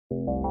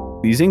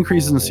These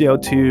increases in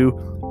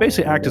CO2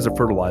 basically act as a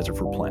fertilizer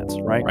for plants,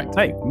 right?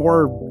 Hey,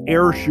 more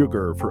air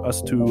sugar for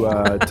us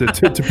to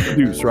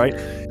produce, right?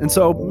 And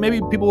so maybe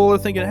people are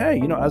thinking, hey,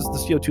 as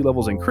the CO2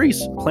 levels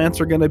increase, plants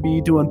are going to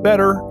be doing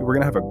better. We're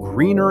going to have a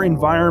greener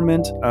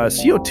environment.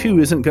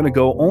 CO2 isn't going to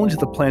go only to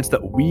the plants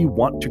that we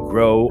want to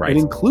grow. Right. It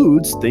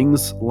includes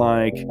things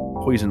like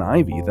poison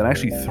ivy that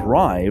actually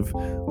thrive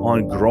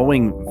on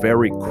growing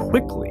very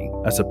quickly,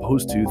 as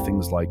opposed to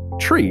things like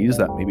trees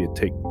that maybe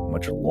take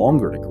much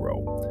longer to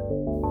grow.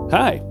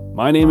 Hi,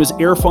 my name is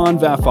Irfan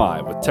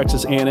Vafai with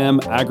Texas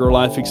A&M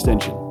AgriLife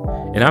Extension.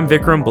 And I'm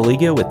Vikram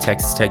Baliga with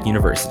Texas Tech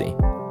University.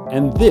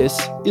 And this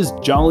is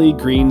Jolly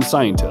Green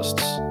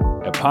Scientists,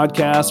 a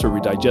podcast where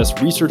we digest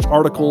research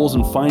articles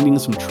and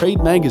findings from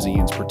trade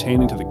magazines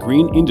pertaining to the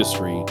green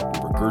industry and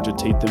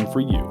regurgitate them for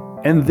you.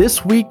 And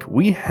this week,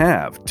 we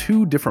have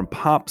two different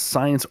pop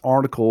science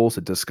articles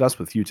to discuss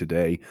with you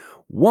today.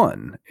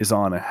 One is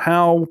on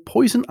how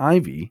poison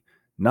ivy,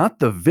 not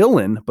the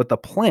villain, but the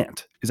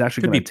plant, is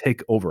actually going to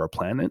take over a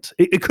planet.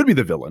 It could be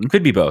the villain.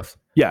 Could be both.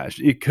 Yeah,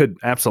 it could.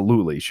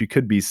 Absolutely. She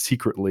could be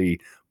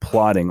secretly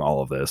plotting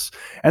all of this.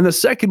 And the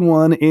second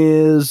one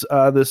is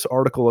this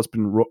article that's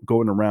been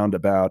going around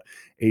about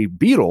a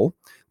beetle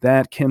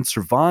that can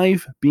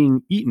survive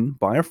being eaten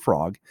by a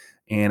frog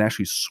and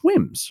actually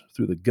swims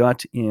through the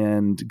gut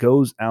and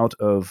goes out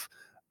of,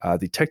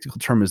 the technical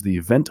term is the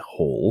vent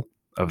hole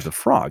of the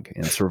frog,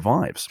 and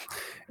survives.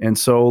 And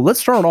so let's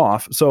start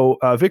off. So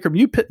Vikram,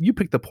 you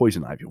picked the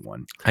poison ivy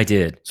one. I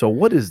did. So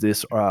what is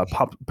this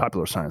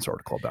popular science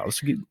article about?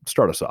 Let's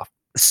start us off.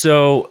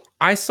 So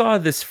I saw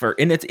this first,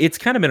 and it's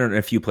kind of been in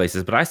a few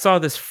places, but I saw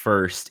this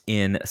first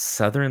in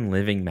Southern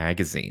Living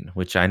magazine,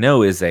 which I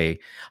know is a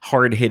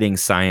hard-hitting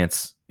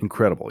science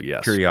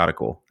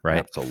periodical, right?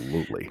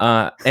 Absolutely.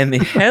 And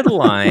the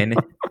headline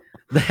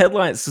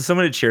so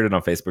someone had shared it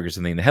on Facebook or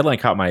something. The headline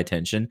caught my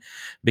attention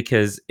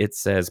because it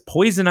says,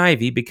 "Poison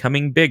ivy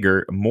becoming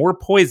bigger, more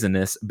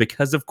poisonous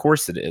because of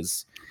course it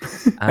is."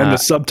 And the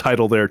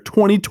subtitle there,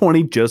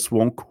 2020 just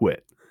won't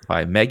quit.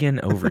 By Megan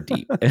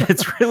Overdeep. And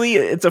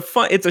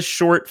it's a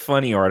short,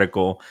 funny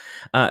article,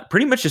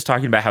 pretty much just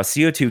talking about how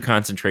CO2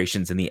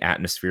 concentrations in the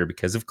atmosphere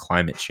because of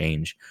climate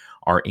change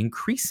are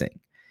increasing.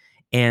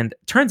 And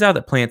turns out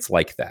that plants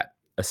like that,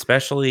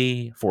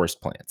 especially forest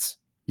plants.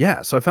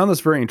 Yeah, so I found this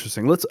very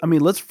interesting.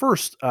 Let's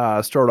first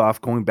start off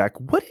going back.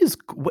 What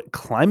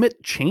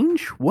climate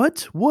change?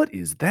 What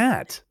is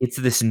that? It's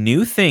this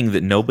new thing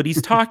that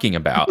nobody's talking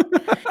about,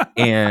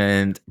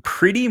 and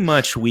pretty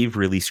much we've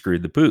really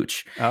screwed the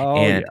pooch.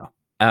 And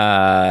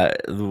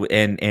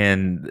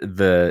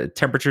the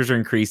temperatures are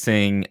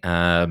increasing.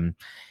 And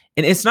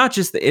it's not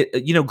just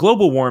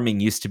global warming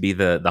used to be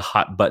the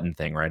hot button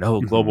thing, right?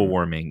 Oh, global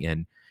warming,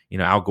 and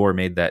Al Gore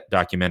made that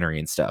documentary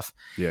and stuff.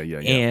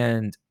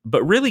 Yeah.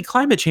 But really,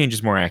 climate change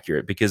is more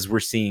accurate because we're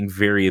seeing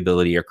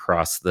variability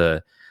across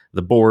the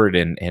board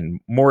and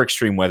more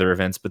extreme weather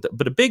events.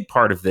 But a big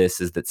part of this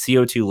is that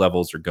CO2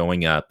 levels are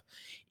going up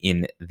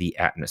in the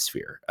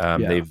atmosphere.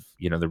 They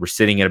were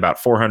sitting at about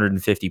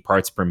 450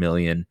 parts per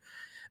million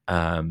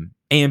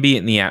ambient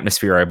in the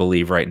atmosphere, I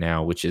believe, right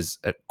now, which is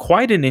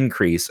quite an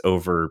increase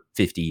over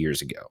 50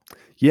 years ago.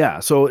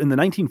 Yeah, so in the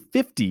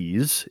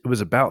 1950s, it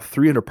was about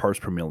 300 parts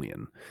per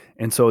million.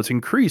 And so it's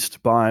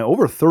increased by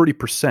over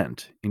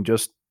 30% in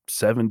just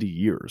 70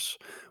 years,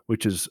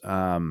 which is,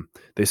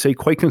 they say,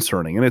 quite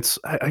concerning. And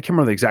I can't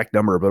remember the exact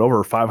number, but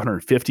over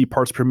 550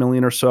 parts per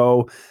million or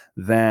so,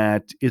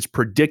 that it's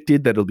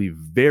predicted that it'll be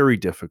very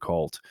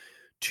difficult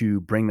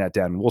to bring that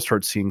down. We'll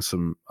start seeing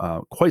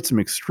quite some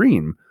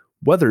extreme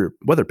weather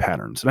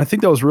patterns. And I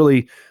think that was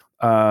really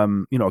a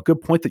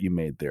good point that you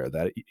made there,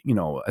 that,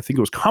 I think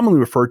it was commonly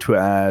referred to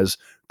as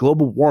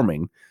global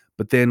warming,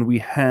 but then we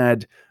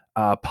had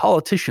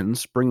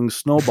politicians bringing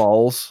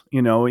snowballs,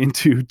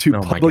 into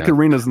public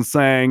arenas and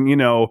saying,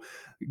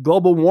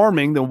 global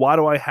warming, then why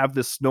do I have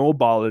this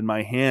snowball in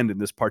my hand in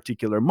this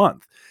particular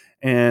month?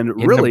 And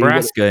in really,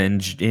 Nebraska in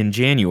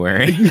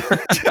January.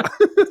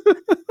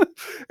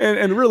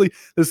 and really,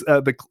 this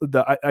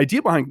the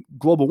idea behind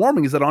global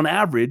warming is that on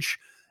average,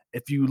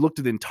 if you looked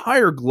at the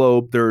entire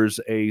globe, there's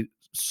a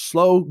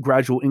slow,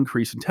 gradual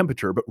increase in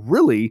temperature. But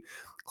really,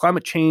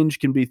 climate change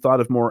can be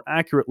thought of more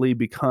accurately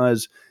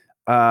because,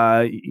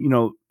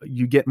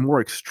 you get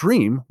more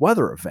extreme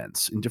weather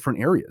events in different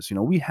areas.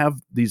 We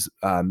have these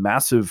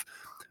massive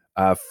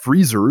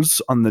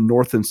freezers on the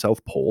North and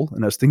South Pole,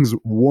 and as things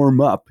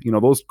warm up,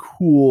 those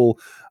cool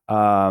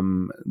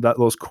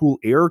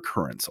air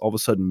currents all of a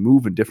sudden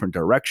move in different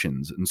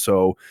directions, and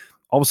so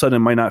all of a sudden it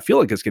might not feel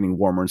like it's getting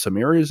warmer in some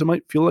areas. It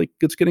might feel like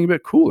it's getting a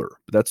bit cooler.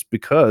 But that's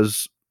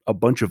because a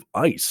bunch of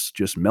ice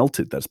just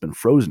melted that's been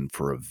frozen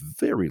for a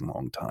very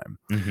long time.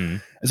 Mm-hmm.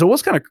 And so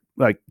what's kind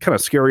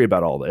of scary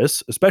about all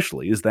this,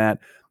 especially, is that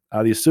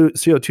these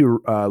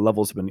CO2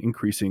 levels have been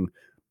increasing,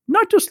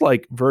 not just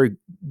like very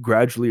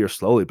gradually or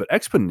slowly, but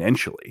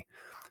exponentially.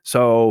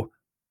 So,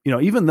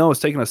 even though it's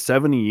taken us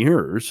 70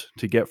 years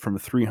to get from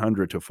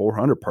 300 to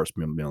 400 parts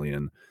per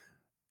million,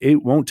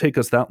 it won't take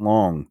us that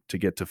long to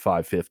get to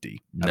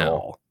 550 at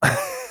all.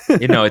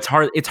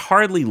 It's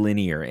hardly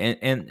linear,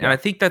 and Yeah. I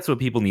think that's what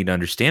people need to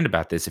understand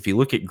about this. If you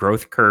look at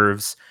growth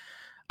curves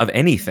of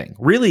anything,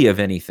 really of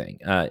anything,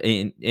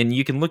 and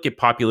you can look at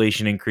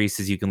population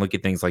increases, you can look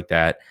at things like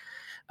that.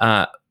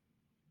 Uh,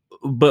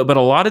 but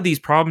a lot of these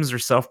problems are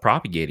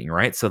self-propagating,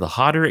 right? So the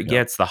hotter it Yeah.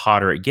 gets, the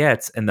hotter it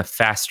gets, and the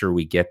faster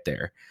we get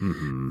there.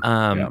 Hmm.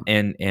 Yeah.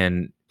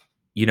 And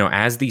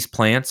as these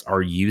plants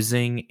are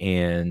using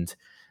and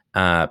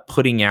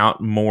putting out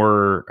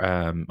more,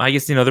 I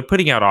guess they're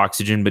putting out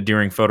oxygen, but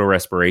during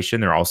photorespiration,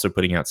 they're also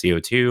putting out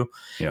CO2.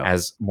 Yeah.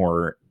 As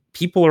more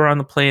people are on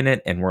the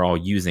planet, and we're all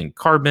using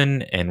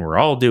carbon, and we're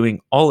all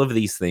doing all of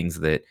these things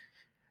that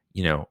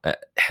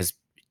has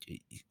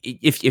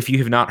if you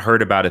have not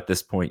heard about at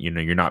this point,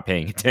 you're not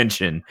paying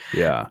attention.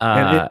 Yeah,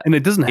 and Uh,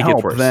 it doesn't it gets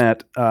help worse.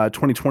 that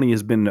 2020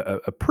 has been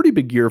a pretty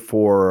big year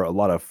for a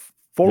lot of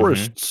Hmm.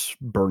 forests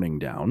burning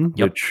down,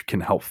 Yep. which can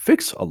help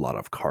fix a lot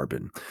of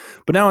carbon.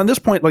 But now, on this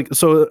point, like,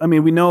 so, I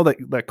mean, we know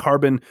that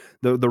carbon,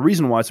 the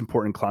reason why it's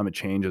important in climate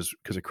change is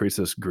because it creates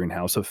this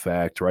greenhouse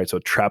effect, right? So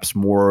it traps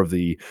more of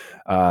the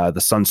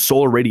sun's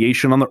solar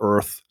radiation on the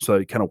Earth, so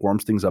it kind of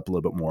warms things up a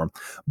little bit more.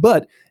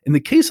 But in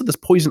the case of this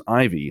poison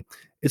ivy,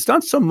 it's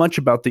not so much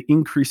about the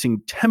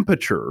increasing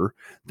temperature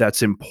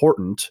that's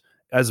important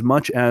as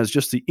much as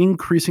just the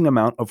increasing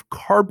amount of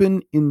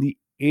carbon in the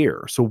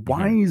air. So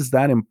why Hmm. is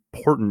that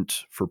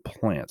important for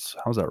plants?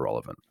 How's that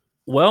relevant?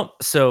 Well,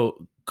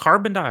 so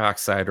carbon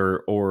dioxide,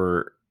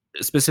 or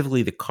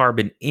specifically the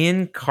carbon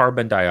in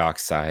carbon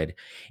dioxide,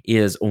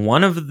 is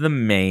one of the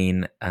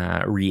main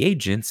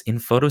reagents in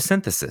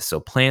photosynthesis. So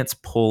plants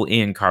pull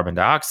in carbon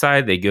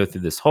dioxide. They go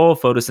through this whole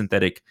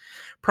photosynthetic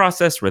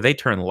process where they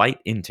turn light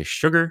into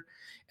sugar,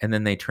 and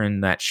then they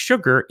turn that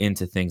sugar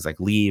into things like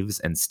leaves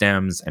and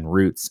stems and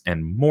roots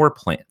and more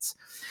plants.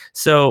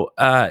 So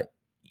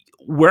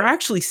we're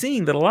actually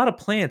seeing that a lot of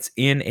plants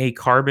in a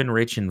carbon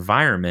rich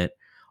environment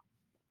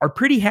are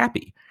pretty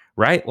happy,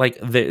 right? Like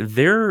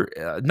they're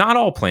not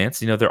all plants.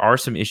 There are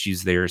some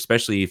issues there,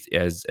 especially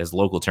as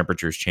local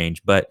temperatures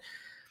change. But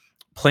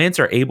plants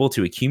are able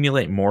to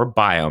accumulate more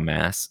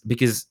biomass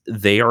because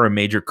they are a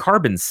major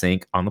carbon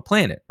sink on the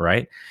planet,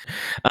 right?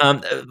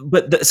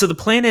 So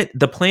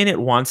the planet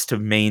wants to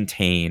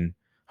maintain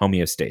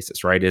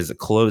homeostasis, right? It is a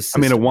closed I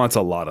mean, it system. wants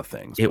a lot of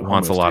things, It but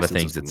wants a lot of homeostasis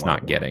things is it's one of not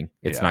them. getting.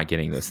 It's Yeah. not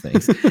getting those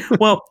things.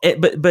 Well,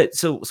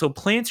 so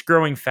plants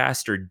growing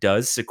faster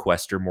does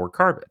sequester more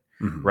carbon,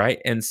 Mhm. right?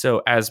 And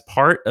so as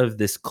part of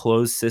this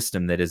closed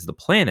system that is the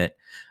planet,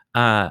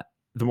 uh,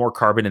 the more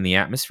carbon in the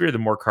atmosphere, the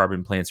more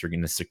carbon plants are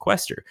going to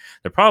sequester.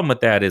 The problem with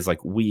that is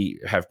like we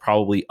have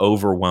probably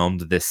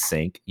overwhelmed this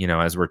sink,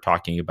 as we're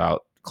talking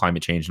about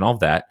climate change and all of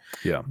that.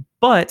 Yeah.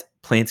 But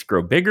plants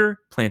grow bigger,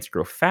 plants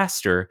grow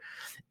faster,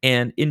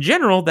 and in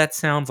general, that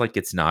sounds like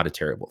it's not a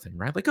terrible thing,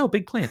 right? Like, oh,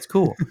 big plants,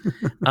 cool.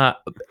 Uh,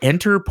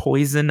 enter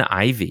poison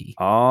ivy.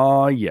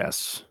 Ah,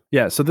 yes.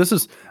 Yeah, so this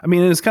is, I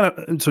mean, it's kind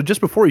of, so just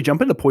before you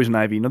jump into poison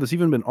ivy, there's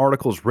even been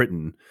articles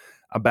written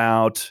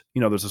about,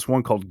 there's this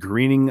one called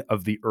Greening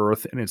of the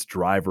Earth and Its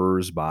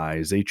Drivers by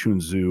Zaichun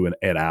Zhu and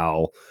et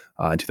al.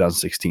 In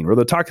 2016, where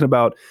they're talking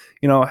about,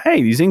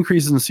 hey, these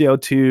increases in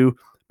CO2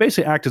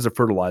 basically act as a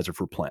fertilizer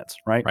for plants,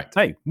 right? Right.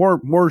 Hey,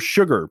 more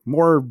sugar,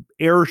 more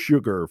air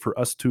sugar for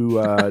us to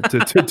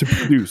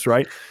produce,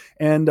 right?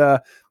 And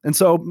and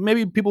so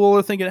maybe people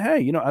are thinking,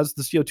 hey, as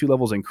the CO2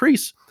 levels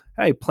increase,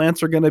 hey,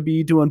 plants are going to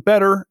be doing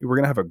better. We're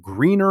going to have a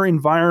greener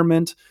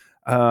environment.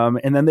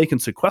 And then they can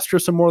sequester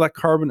some more of that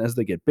carbon as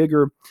they get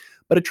bigger.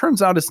 But it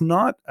turns out it's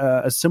not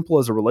as simple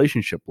as a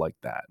relationship like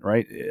that,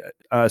 right?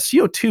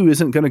 CO2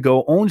 isn't going to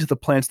go only to the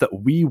plants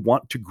that we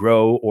want to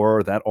grow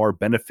or that are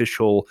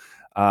beneficial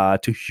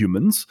to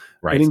humans.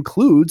 It Right.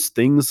 includes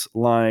things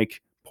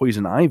like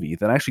poison ivy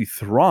that actually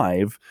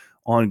thrive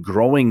on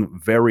growing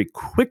very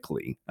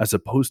quickly, as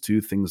opposed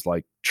to things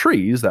like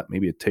trees that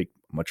maybe take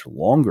much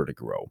longer to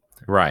grow.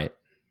 Right.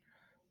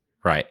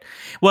 Right.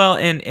 Well,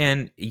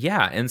 and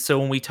yeah, and so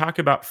when we talk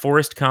about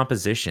forest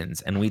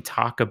compositions and we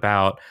talk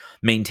about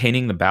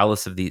maintaining the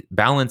balance of these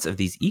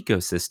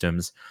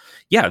ecosystems,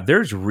 yeah,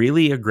 there's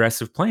really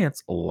aggressive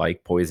plants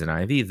like poison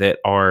ivy that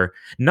are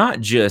not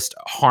just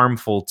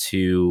harmful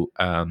to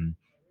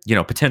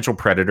potential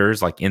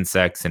predators like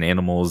insects and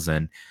animals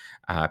and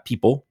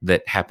people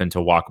that happen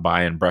to walk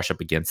by and brush up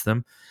against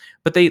them,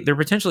 but they're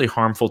potentially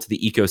harmful to the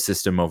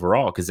ecosystem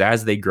overall because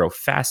as they grow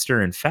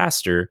faster and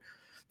faster,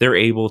 they're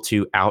able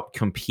to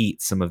outcompete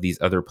some of these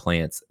other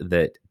plants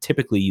that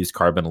typically use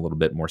carbon a little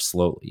bit more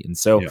slowly. And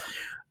so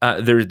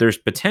Yeah. there's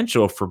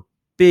potential for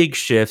big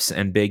shifts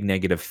and big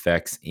negative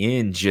effects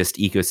in just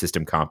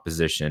ecosystem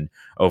composition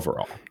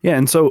overall. Yeah.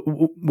 And so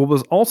what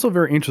was also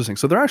very interesting,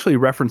 so they're actually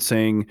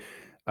referencing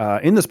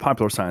in this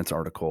Popular Science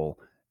article,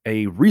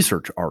 a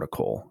research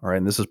article, all right,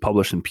 and this is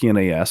published in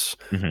PNAS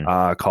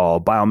Mhm.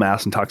 called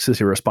Biomass and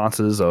Toxicity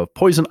Responses of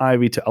Poison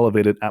Ivy to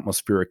Elevated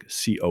Atmospheric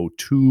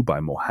CO2 by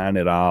Mohan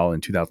et al. In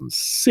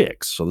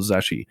 2006. So this is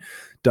actually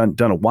done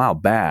a while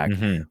back.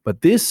 Mhm.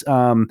 But this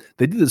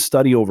they did this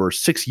study over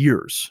 6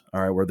 years,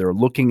 all right, where they're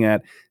looking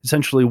at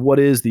essentially what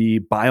is the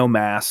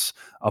biomass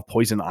of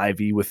poison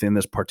ivy within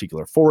this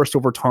particular forest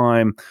over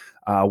time.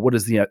 What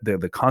is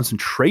the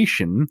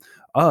concentration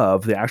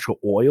of the actual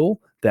oil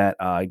that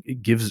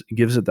gives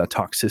it that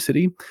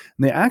toxicity? And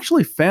they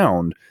actually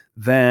found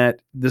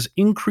that this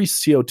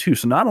increased CO2.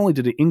 So not only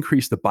did it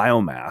increase the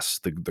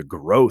biomass, the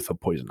growth of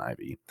poison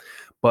ivy,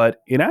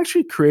 but it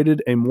actually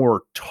created a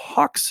more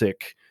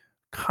toxic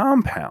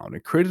compound.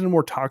 It created a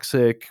more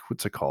toxic,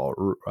 what's it called?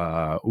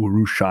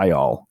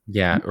 Urushiol.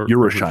 Yeah,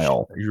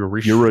 Urushiol.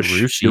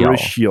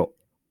 Urushiol.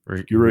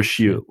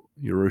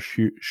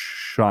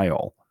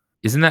 Urushiol.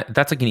 Isn't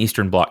that's like an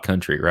Eastern Bloc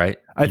country, right?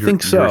 I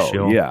think so.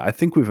 Urushiol. Yeah, I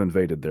think we've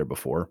invaded there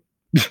before.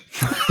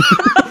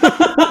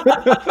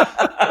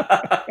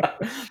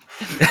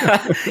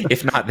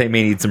 If not, they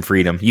may need some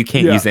freedom. You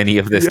can't use any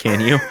of this,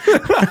 can you?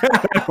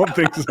 I don't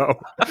think so.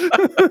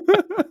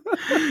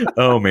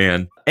 Oh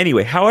man.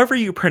 Anyway, however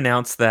you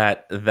pronounce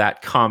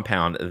that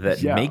compound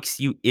that makes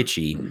you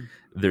itchy,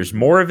 there's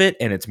more of it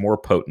and it's more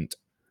potent.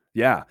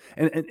 Yeah.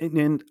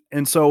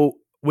 And so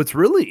what's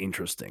really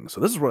interesting,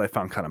 so this is what I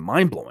found kind of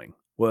mind-blowing,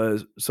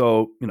 was this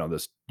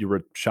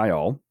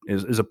urushiol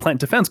is a plant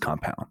defense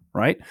compound,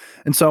 right?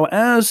 And so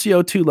as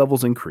CO2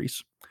 levels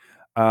increase,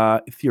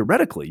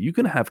 theoretically, you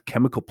can have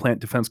chemical plant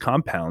defense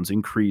compounds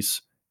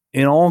increase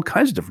in all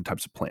kinds of different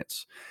types of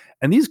plants.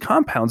 And these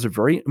compounds are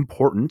very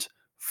important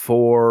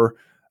for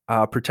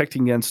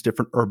protecting against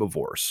different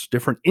herbivores,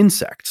 different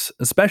insects,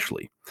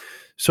 especially.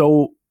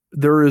 So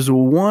there is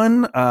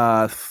one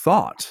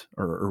thought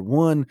or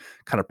one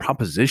kind of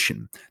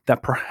proposition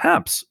that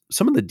perhaps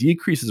some of the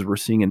decreases we're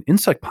seeing in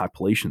insect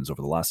populations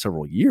over the last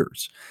several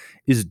years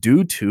is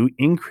due to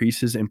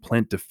increases in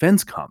plant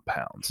defense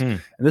compounds.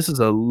 And this is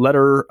a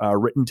letter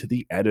written to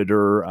the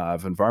editor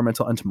of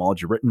Environmental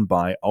Entomology, written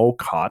by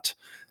Olcott.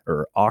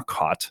 I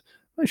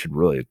should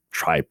really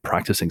try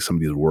practicing some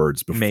of these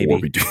words before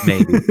we do.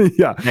 Maybe.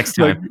 Yeah. Next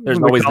time. There's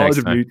always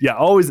next time.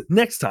 Always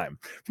next time.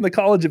 From the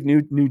College of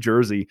New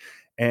Jersey.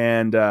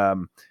 And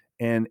so,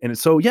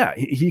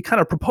 he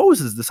kind of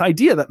proposes this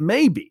idea that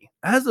maybe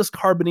as this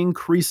carbon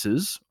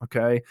increases,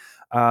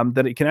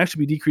 that it can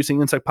actually be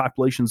decreasing insect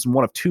populations in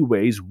one of two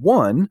ways.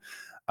 One,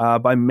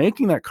 by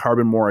making that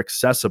carbon more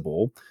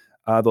accessible,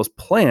 those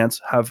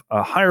plants have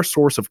a higher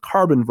source of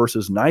carbon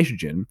versus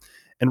nitrogen.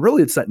 And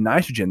really, it's that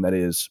nitrogen that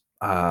is,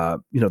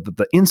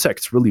 the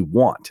insects really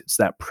want. It's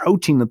that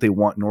protein that they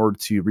want in order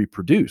to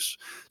reproduce.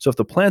 So if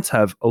the plants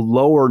have a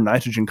lower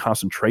nitrogen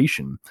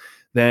concentration,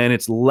 then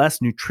it's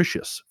less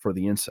nutritious for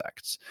the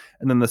insects.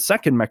 And then the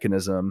second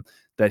mechanism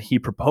that he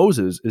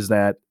proposes is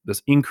that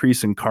this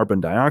increase in carbon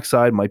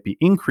dioxide might be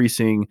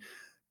increasing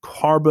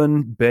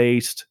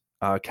carbon-based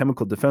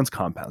chemical defense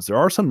compounds. There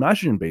are some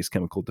nitrogen-based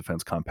chemical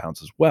defense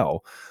compounds as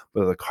well,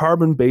 but the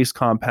carbon-based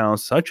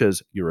compounds such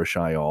as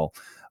urushiol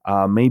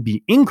may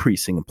be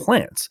increasing in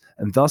plants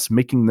and thus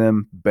making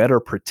them better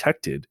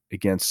protected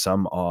against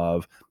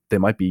they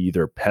might be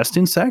either pest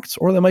insects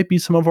or they might be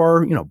some of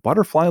our,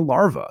 butterfly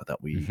larvae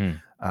that we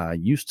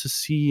used to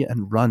see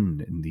and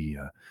run in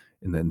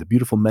the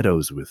beautiful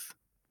meadows with.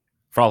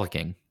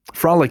 Frolicking,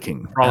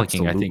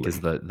 absolutely. I think is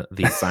the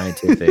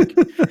scientific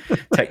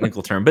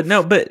technical term.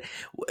 But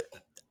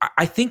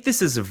I think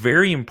this is a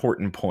very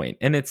important point.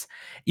 And it's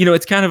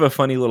kind of a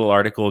funny little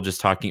article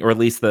just talking, or at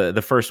least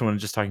the first one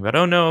just talking about,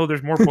 oh no,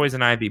 there's more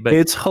poison ivy. But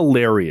it's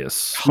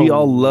hilarious. We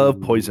all love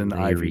poison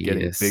ivy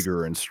getting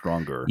bigger and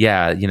stronger.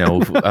 Yeah,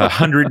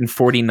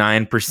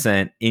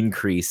 149%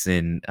 increase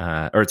in,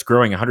 or it's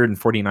growing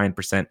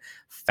 149%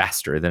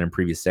 faster than in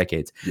previous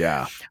decades.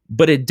 Yeah.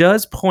 But it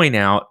does point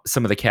out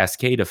some of the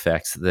cascade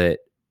effects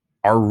that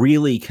are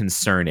really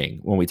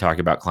concerning when we talk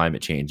about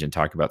climate change and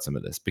talk about some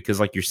of this. Because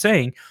like you're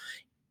saying,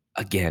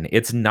 again,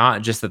 it's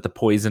not just that the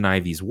poison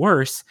ivy is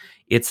worse,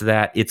 it's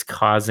that it's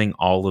causing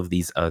all of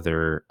these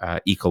other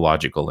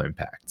ecological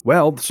impacts.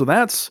 Well, so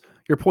that's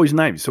your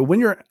poison ivy. So when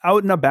you're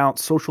out and about,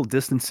 social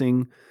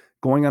distancing,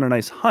 going on a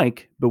nice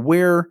hike,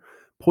 beware,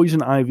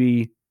 poison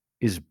ivy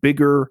is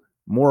bigger,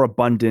 more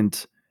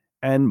abundant,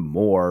 and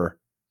more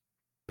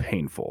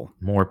painful.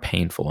 More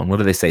painful. And what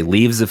do they say?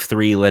 Leaves of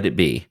 3, let it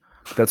be.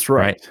 That's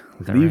right.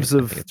 Leaves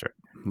right? of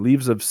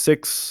leaves of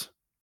 6.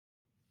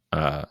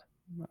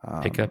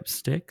 Pick up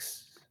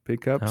sticks.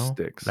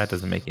 Sticks. That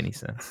doesn't make any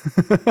sense.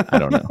 I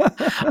don't know.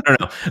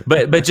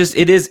 But just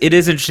it is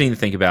interesting to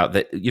think about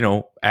that.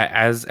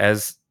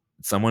 As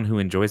someone who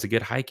enjoys a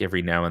good hike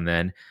every now and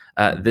then,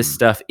 this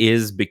stuff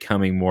is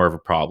becoming more of a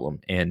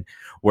problem. And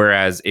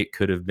whereas it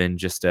could have been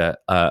just a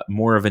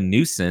more of a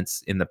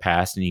nuisance in the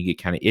past, and you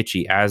get kind of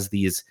itchy as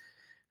these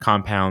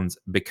compounds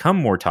become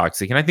more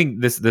toxic. And I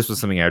think this was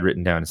something I'd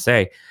written down to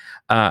say.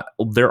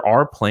 There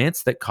are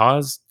plants that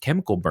cause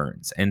chemical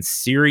burns and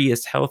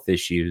serious health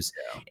issues.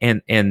 Yeah.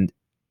 And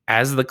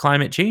as the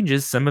climate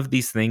changes, some of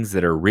these things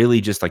that are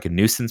really just like a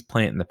nuisance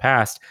plant in the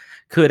past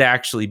could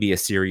actually be a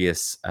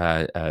serious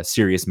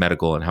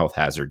medical and health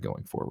hazard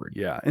going forward.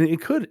 Yeah. And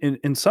it could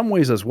in some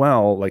ways as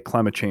well, like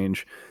climate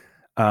change,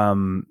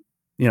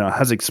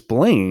 has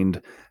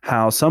explained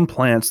how some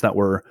plants that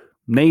were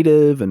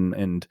native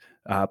and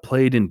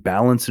played in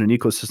balance in an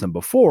ecosystem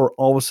before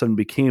all of a sudden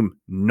became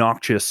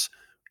noxious,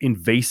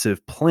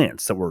 invasive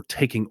plants that were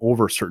taking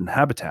over certain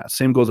habitats.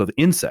 Same goes with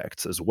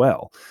insects as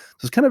well.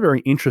 So it's kind of very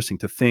interesting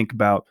to think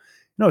about.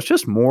 It's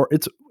just more.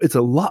 It's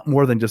a lot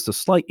more than just a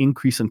slight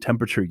increase in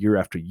temperature year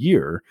after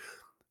year.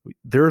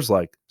 There's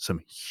like some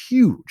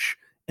huge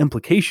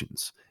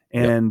implications,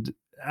 Yep. and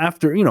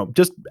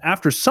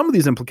after some of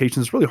these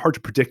implications, it's really hard to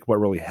predict what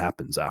really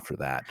happens after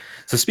that.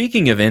 So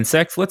speaking of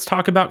insects, let's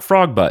talk about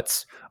frog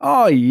butts.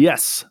 Oh,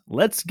 yes.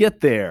 Let's get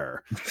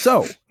there.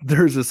 So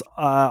there's this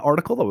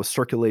article that was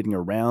circulating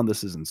around.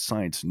 This is in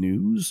Science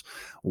News.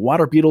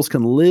 Water beetles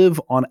can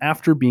live on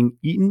after being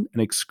eaten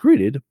and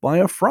excreted by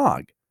a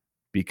frog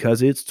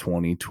because it's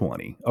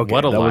 2020. Okay,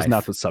 What a that was not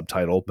life. the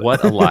subtitle. But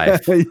What a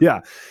life.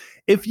 yeah.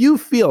 If you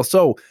feel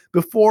so,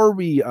 before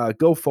we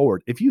go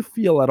forward, if you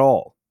feel at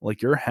all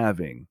like you're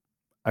having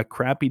a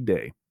crappy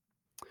day,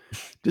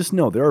 just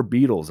know there are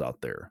beetles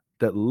out there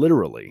that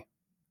literally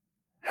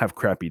have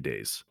crappy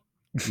days.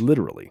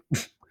 Literally.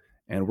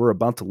 And we're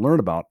about to learn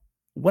about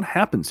what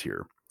happens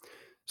here.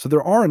 So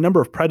there are a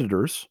number of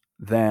predators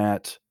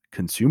that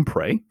consume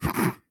prey.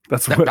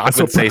 That's what I that's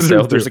would what say so.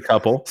 predators There's do. a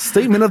couple.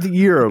 Statement of the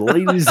year,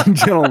 ladies and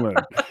gentlemen.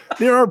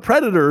 There are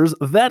predators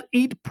that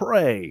eat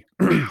prey.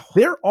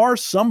 There are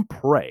some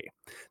prey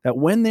that,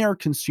 when they are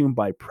consumed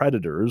by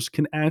predators,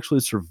 can actually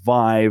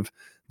survive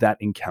that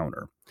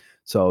encounter.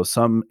 So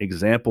some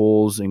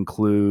examples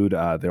include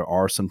there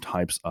are some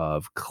types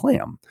of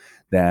clam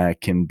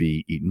that can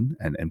be eaten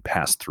and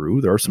pass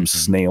through. There are some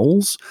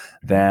snails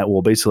that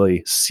will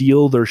basically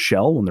seal their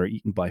shell when they're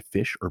eaten by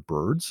fish or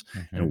birds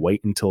and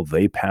wait until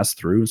they pass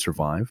through and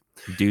survive.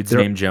 Dude's There-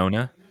 named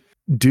Jonah.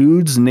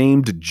 Dudes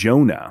named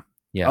Jonah.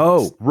 Yeah.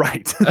 Oh,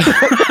 right.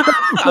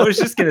 I was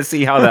just gonna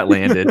see how that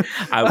landed.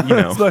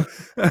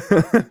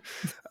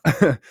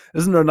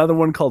 Isn't there another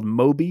one called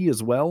Moby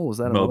as well? Was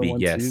that another Moby, one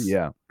yes. too?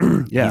 Yeah.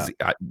 Yeah. He's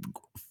a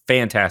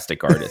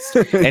fantastic artist.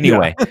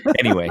 Anyway,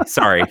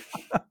 sorry.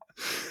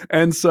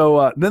 And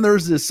so then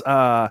there's this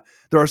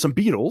there are some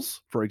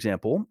beetles, for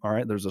example. All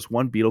right, there's this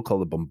one beetle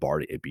called the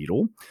Bombardier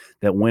beetle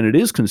that, when it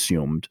is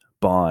consumed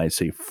by,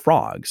 say,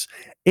 frogs,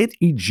 it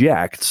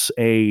ejects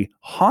a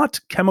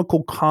hot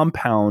chemical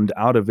compound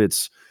out of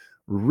its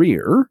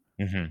rear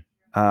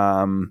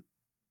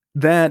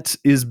that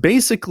is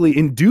basically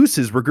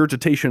induces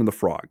regurgitation in the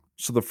frog.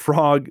 So the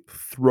frog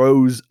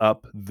throws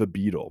up the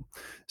beetle.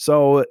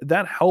 So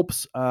that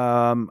helps.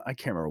 I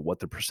can't remember what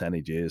the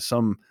percentage is.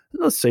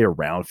 Let's say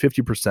around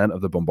 50%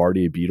 of the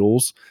Bombardier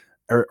beetles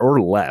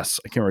or less.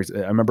 I can't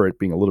remember. I remember it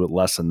being a little bit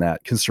less than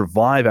that, can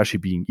survive actually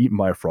being eaten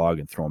by a frog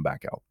and thrown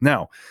back out.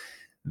 Now,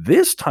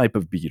 this type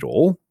of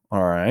beetle,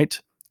 all right,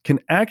 can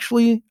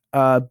actually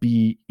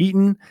be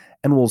eaten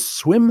and will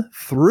swim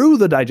through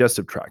the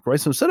digestive tract, right?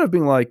 So instead of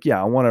being like,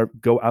 I want to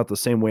go out the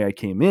same way I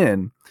came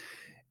in,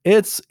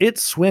 it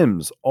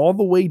swims all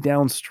the way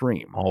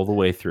downstream. All the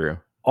way through.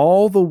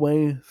 All the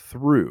way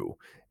through.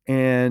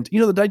 And,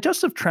 the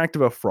digestive tract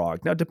of a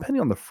frog, now depending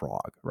on the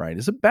frog, right,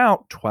 is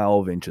about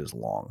 12 inches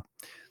long.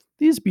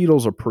 These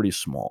beetles are pretty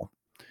small.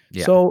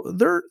 Yeah. So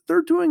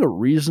they're doing a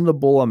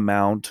reasonable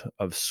amount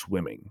of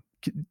swimming.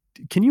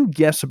 Can you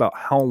guess about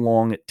how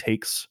long it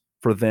takes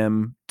for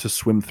them to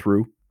swim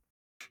through?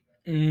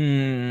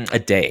 A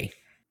day.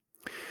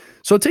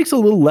 So it takes a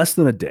little less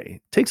than a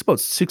day. It takes about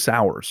 6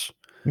 hours.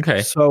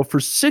 Okay. So for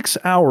 6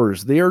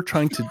 hours, they are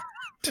trying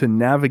to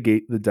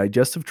navigate the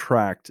digestive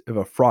tract of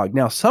a frog.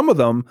 Now, some of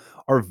them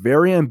are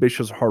very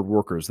ambitious, hard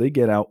workers. They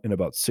get out in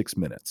about 6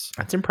 minutes.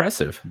 That's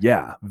impressive.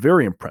 Yeah,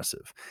 very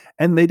impressive.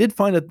 And they did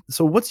find it.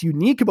 So what's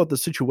unique about the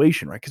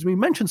situation, right? Because we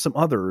mentioned some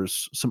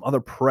other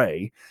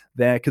prey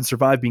that could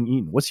survive being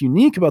eaten. What's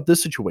unique about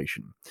this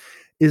situation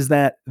is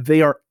that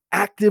they are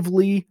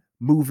actively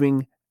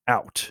moving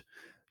out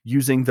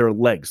using their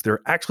legs.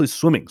 They're actually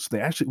swimming. So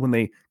when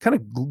they kind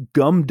of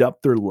gummed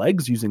up their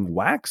legs using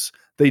wax,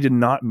 they did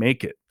not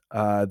make it.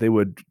 They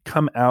would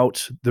come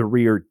out the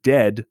rear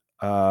dead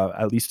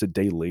at least a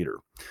day later.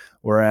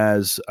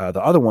 Whereas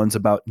the other ones,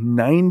 about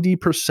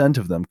 90%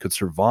 of them could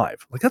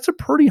survive. Like, that's a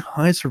pretty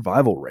high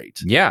survival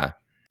rate. Yeah.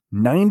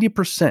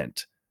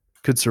 90%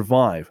 could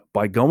survive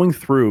by going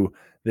through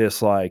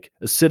this like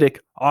acidic,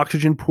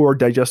 oxygen poor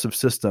digestive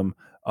system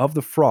of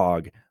the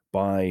frog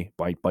by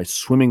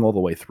swimming all the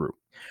way through.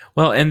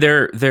 Well, and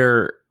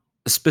they're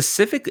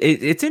specific.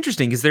 It's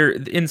interesting because they're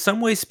in some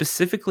ways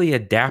specifically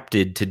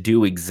adapted to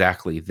do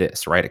exactly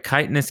this, right? A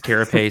chitinous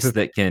carapace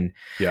that can,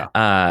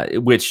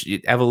 which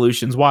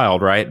evolution's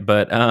wild, right?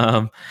 But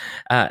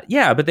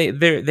but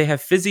they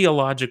have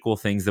physiological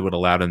things that would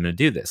allow them to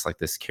do this, like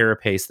this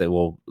carapace that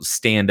will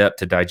stand up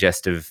to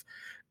digestive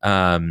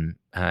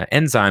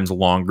enzymes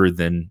longer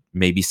than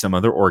maybe some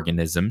other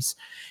organisms,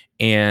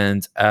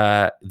 and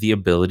the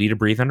ability to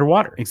breathe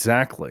underwater.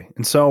 Exactly.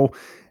 And so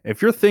if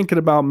you're thinking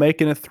about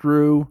making it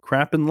through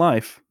crap in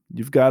life,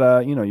 you've got to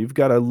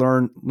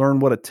learn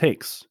what it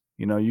takes.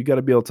 You got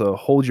to be able to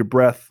hold your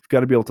breath. You've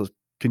got to be able to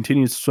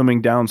continue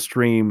swimming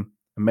downstream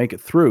and make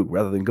it through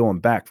rather than going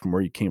back from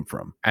where you came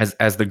from.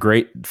 As the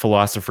great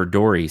philosopher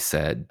Dory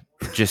said,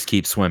 just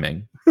keep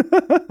swimming.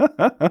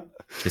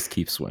 Just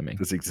keep swimming.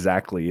 That's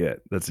exactly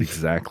it. That's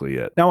exactly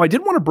it. Now, I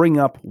did want to bring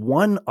up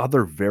one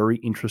other very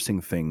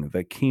interesting thing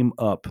that came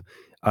up.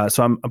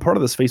 So I'm part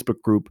of this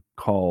Facebook group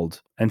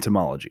called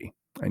Entomology.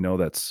 I know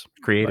that's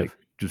Creative. like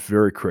just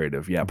very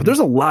creative. Yeah. But there's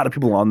a lot of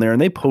people on there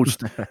and they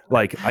post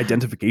like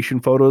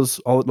identification photos,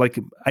 all like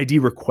ID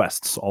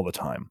requests all the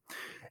time.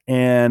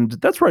 And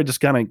that's where I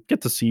just kind of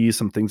get to see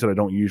some things that I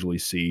don't usually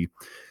see.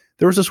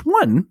 There was this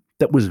one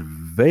that was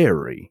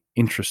very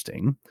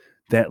interesting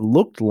that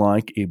looked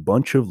like a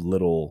bunch of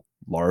little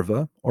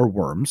larvae or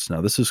worms. Now,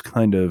 this is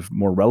kind of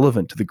more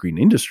relevant to the green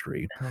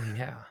industry. Oh,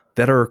 yeah.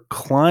 That are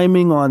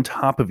climbing on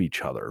top of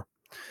each other.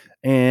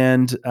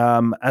 And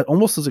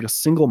almost as like a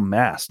single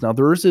mass. Now,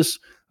 there is this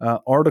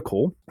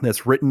article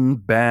that's written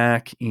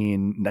back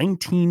in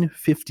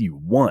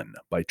 1951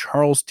 by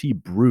Charles T.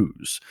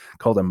 Bruce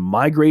called A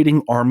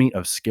Migrating Army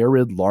of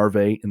Scarid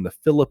Larvae in the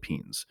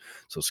Philippines.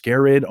 So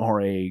scarid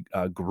are a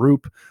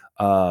group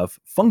of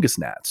fungus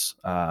gnats.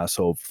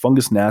 So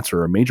fungus gnats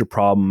are a major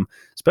problem,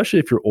 especially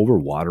if you're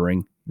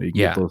overwatering. You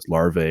get those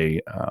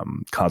larvae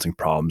causing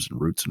problems in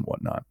roots and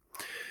whatnot.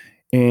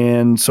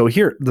 And so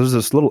here, there's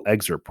this little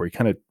excerpt where he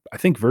kind of, I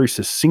think, very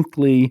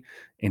succinctly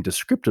and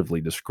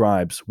descriptively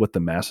describes what the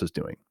mass is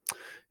doing.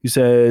 He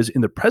says,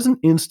 in the present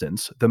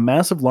instance, the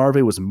mass of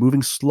larvae was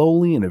moving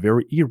slowly in a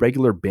very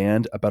irregular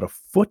band about a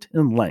foot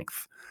in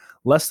length,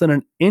 less than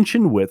an inch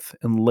in width,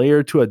 and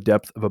layered to a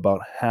depth of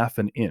about half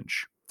an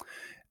inch.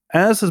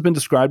 As has been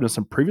described in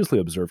some previously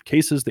observed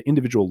cases, the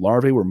individual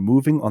larvae were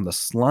moving on the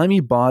slimy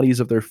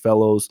bodies of their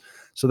fellows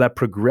so that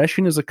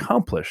progression is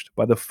accomplished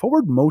by the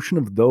forward motion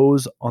of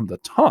those on the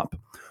top,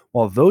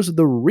 while those at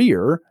the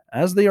rear,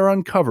 as they are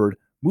uncovered,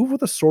 move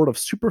with a sort of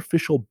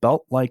superficial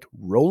belt-like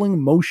rolling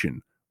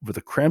motion over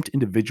the cramped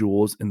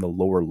individuals in the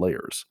lower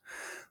layers.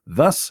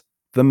 Thus,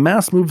 the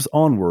mass moves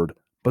onward,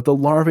 but the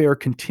larvae are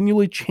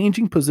continually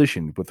changing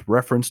position with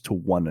reference to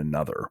one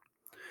another.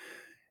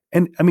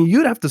 And I mean,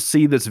 you'd have to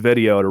see this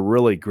video to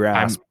really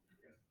grasp.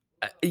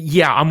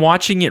 I'm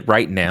watching it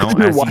right now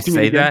as you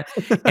say that.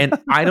 And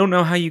I don't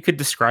know how you could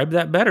describe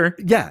that better.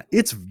 Yeah,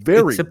 it's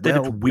very except that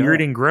it's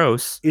weird and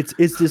gross. It's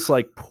this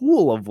like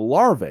pool of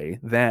larvae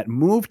that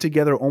move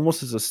together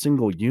almost as a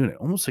single unit,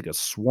 almost like a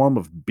swarm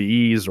of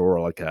bees or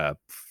like a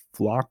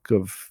flock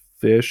of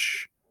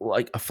fish.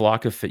 Like a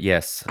flock of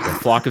a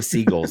flock of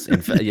seagulls.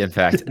 In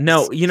fact,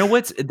 no, you know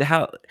what's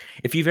how?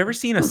 If you've ever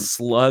seen a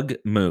slug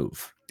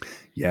move,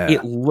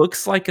 it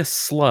looks like a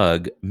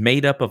slug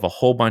made up of a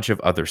whole bunch of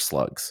other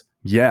slugs.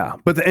 Yeah,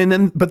 but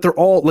they're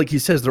all, like he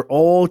says, they're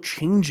all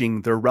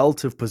changing their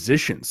relative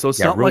position. So it's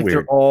not like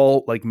they're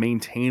all like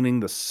maintaining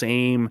the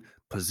same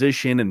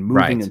position and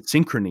moving in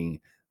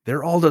synchrony.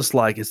 They're all just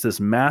like, it's this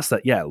mass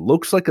that it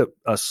looks like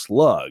a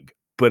slug,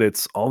 but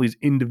it's all these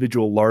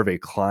individual larvae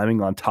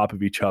climbing on top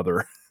of each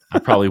other. I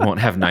probably won't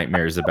have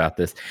nightmares about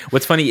this.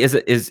 What's funny is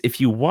if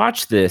you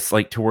watch this,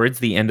 like towards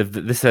the end of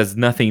this has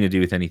nothing to do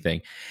with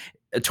anything.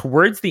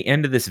 Towards the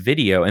end of this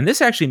video, and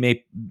this actually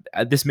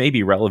may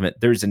be relevant.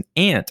 There's an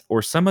ant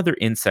or some other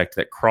insect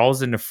that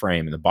crawls into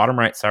frame in the bottom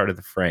right side of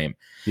the frame,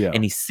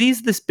 and he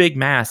sees this big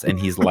mass, and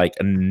he's like,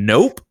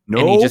 "Nope,"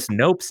 and he just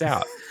nopes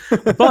out.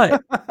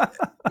 But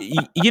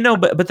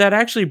but that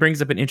actually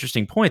brings up an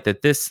interesting point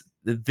that this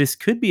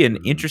could be an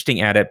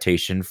interesting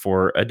adaptation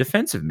for a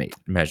defensive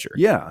measure.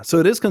 Yeah, so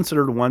it is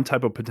considered one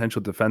type of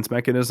potential defense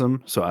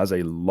mechanism. So as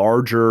a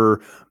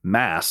larger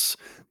mass,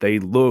 they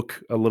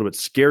look a little bit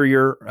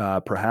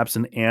scarier. Perhaps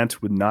an ant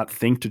would not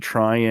think to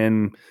try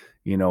and,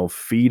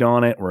 feed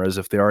on it. Whereas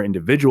if they are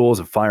individuals,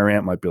 a fire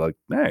ant might be like,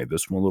 hey,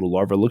 this one little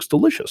larva looks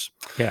delicious.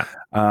 Yeah.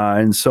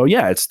 And so,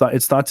 it's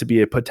thought to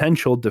be a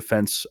potential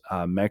defense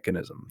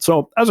mechanism.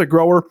 So as a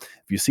grower,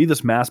 if you see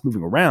this mass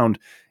moving around,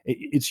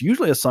 it's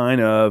usually a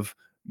sign of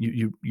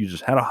you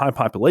just had a high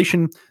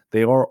population.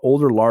 They are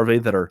older larvae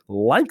that are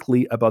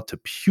likely about to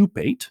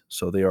pupate.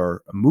 So they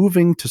are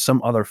moving to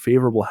some other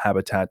favorable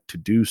habitat to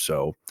do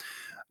so.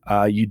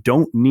 You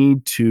don't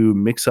need to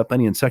mix up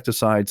any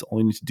insecticides. All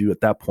you need to do at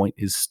that point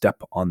is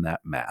step on that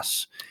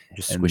mass.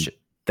 Just squish it.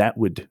 That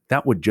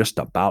would just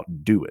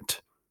about do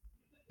it.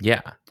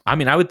 Yeah. I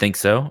mean, I would think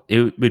so.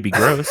 It would be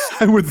gross.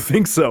 I would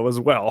think so as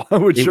well. I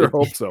would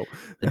hope so.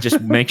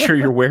 Just make sure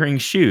you're wearing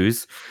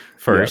shoes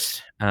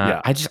first.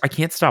 Yes. I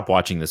can't stop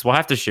watching this. We'll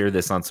have to share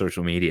this on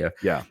social media.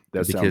 Yeah,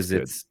 that because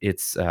sounds good.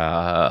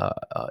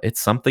 It's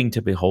something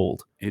to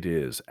behold. It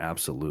is,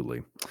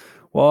 absolutely.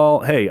 Well,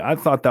 hey, I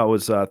thought that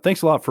was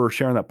thanks a lot for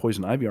sharing that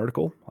poison ivy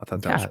article. I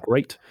thought that was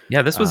great.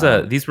 Yeah, this was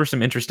these were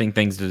some interesting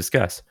things to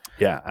discuss.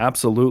 Yeah,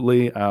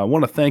 absolutely. I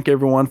want to thank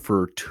everyone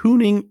for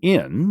tuning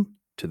in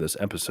to this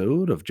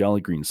episode of Jolly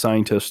Green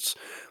Scientists.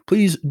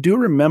 Please do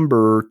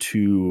remember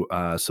to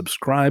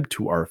subscribe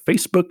to our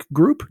Facebook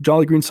group,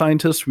 Jolly Green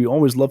Scientists. We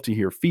always love to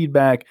hear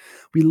feedback.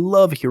 We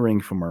love hearing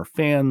from our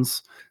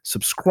fans.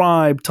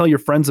 Subscribe, tell your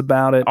friends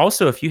about it.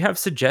 Also, if you have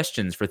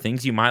suggestions for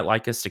things you might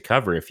like us to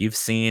cover, if you've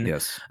seen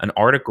Yes. an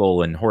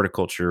article in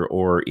horticulture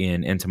or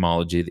in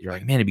entomology that you're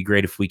like, man, it'd be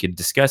great if we could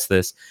discuss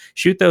this,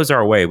 shoot those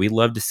our way. We'd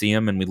love to see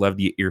them, and we'd love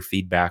to get your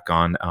feedback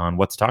on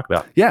what to talk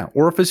about. Yeah,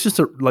 or if it's just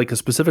like a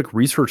specific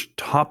research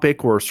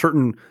topic or a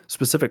certain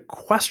specific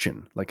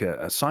question, like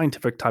a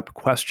scientific type of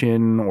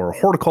question or a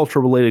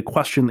horticulture related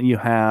question that you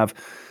have,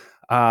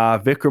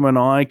 Vikram and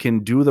I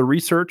can do the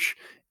research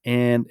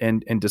and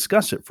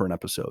discuss it for an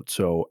episode.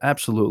 So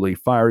absolutely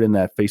fire it in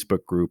that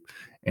Facebook group,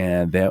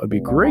 and that would be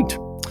great.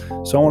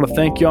 So I want to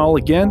thank y'all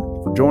again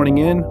for joining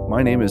in.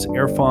 My name is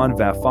Irfan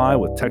Vafai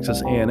with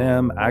Texas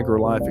A&M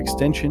AgriLife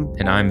Extension.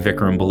 And I'm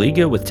Vikram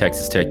Baliga with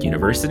Texas Tech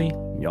University.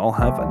 Y'all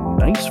have a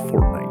nice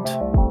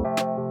fortnight.